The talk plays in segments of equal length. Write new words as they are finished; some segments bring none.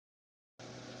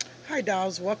Hi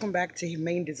dolls, welcome back to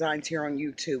Humane Designs here on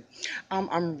YouTube.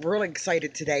 I'm really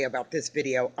excited today about this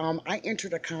video. I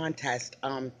entered a contest,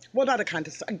 well not a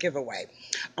contest, a giveaway.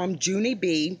 Jeunie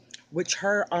B, which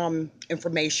her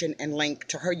information and link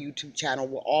to her YouTube channel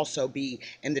will also be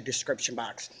in the description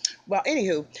box. Well,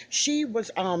 anywho, she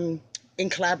was in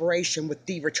collaboration with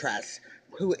Divatress,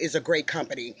 who is a great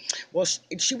company. Well,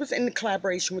 she was in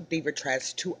collaboration with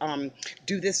Divatress to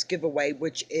do this giveaway,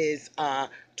 which is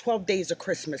 12 Days of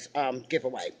Christmas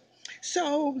giveaway.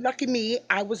 So, lucky me,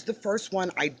 I was the first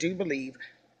one, I do believe,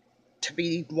 to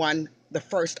be the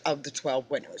first of the 12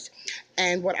 winners.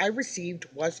 And what I received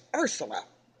was Ursula.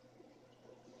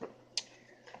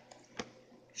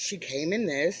 She came in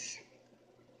this.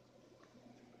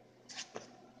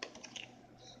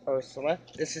 Ursula.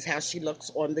 This is how she looks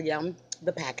on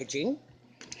the packaging.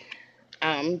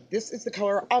 This is the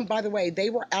color. By the way,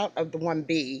 they were out of the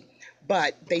 1B,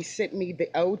 but they sent me the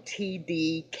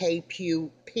OTDKPP,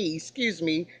 excuse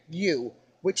me, U,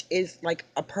 which is like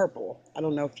a purple. I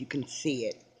don't know if you can see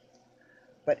it,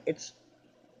 but it's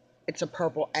a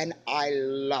purple, and I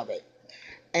love it.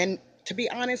 And to be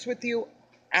honest with you,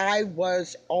 I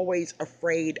was always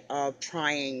afraid of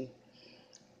trying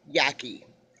yaki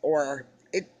or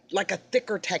it like a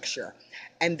thicker texture,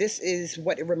 and this is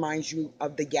what it reminds you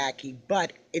of, the yaki,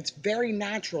 but it's very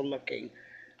natural looking,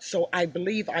 so I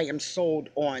believe I am sold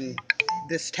on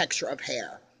this texture of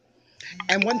hair.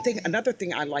 And another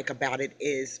thing I like about it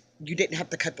is you didn't have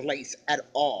to cut the lace at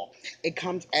all. It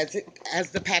comes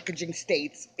as the packaging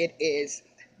states. It is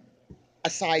a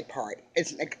side part.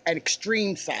 It's an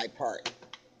extreme side part.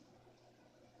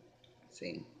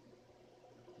 See?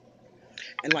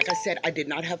 And like I said, I did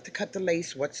not have to cut the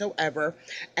lace whatsoever.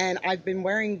 And I've been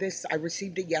wearing this. I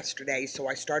received it yesterday, so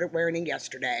I started wearing it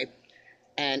yesterday.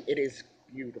 And it is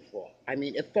beautiful. I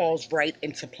mean, it falls right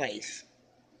into place.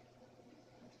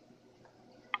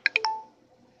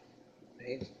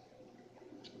 It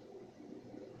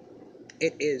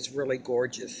is really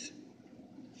gorgeous.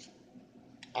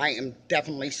 I am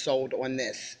definitely sold on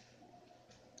this.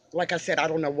 Like I said, I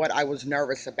don't know what I was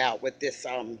nervous about with this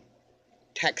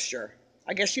texture.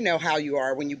 I guess you know how you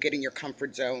are when you get in your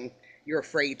comfort zone. You're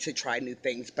afraid to try new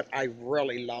things, but I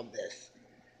really love this.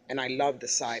 And I love the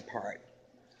side part.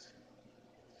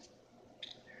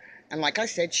 And like I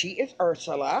said, she is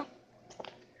Ursula.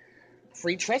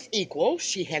 Free Trust Equal.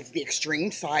 She has the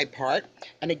extreme side part.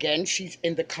 And again, she's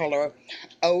in the color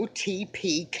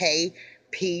OTPKPU.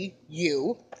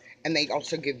 And they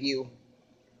also give you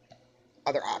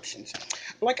other options.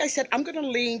 Like I said, I'm going to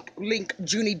link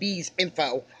Jeunie B's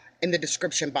info in the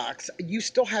description box. You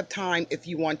still have time if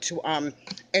you want to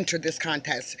enter this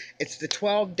contest. It's the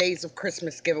 12 Days of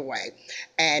Christmas giveaway.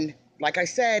 And like I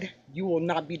said, you will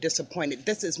not be disappointed.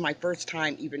 This is my first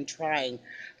time even trying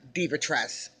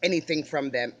Divatress, anything from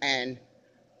them, and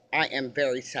I am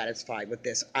very satisfied with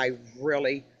this. I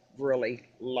really, really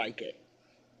like it.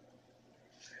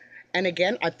 And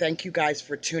again, I thank you guys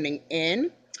for tuning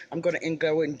in. I'm going to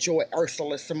go enjoy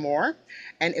Ursula some more.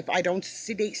 And if I don't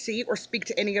see or speak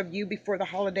to any of you before the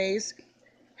holidays,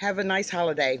 have a nice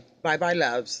holiday. Bye-bye,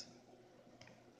 loves.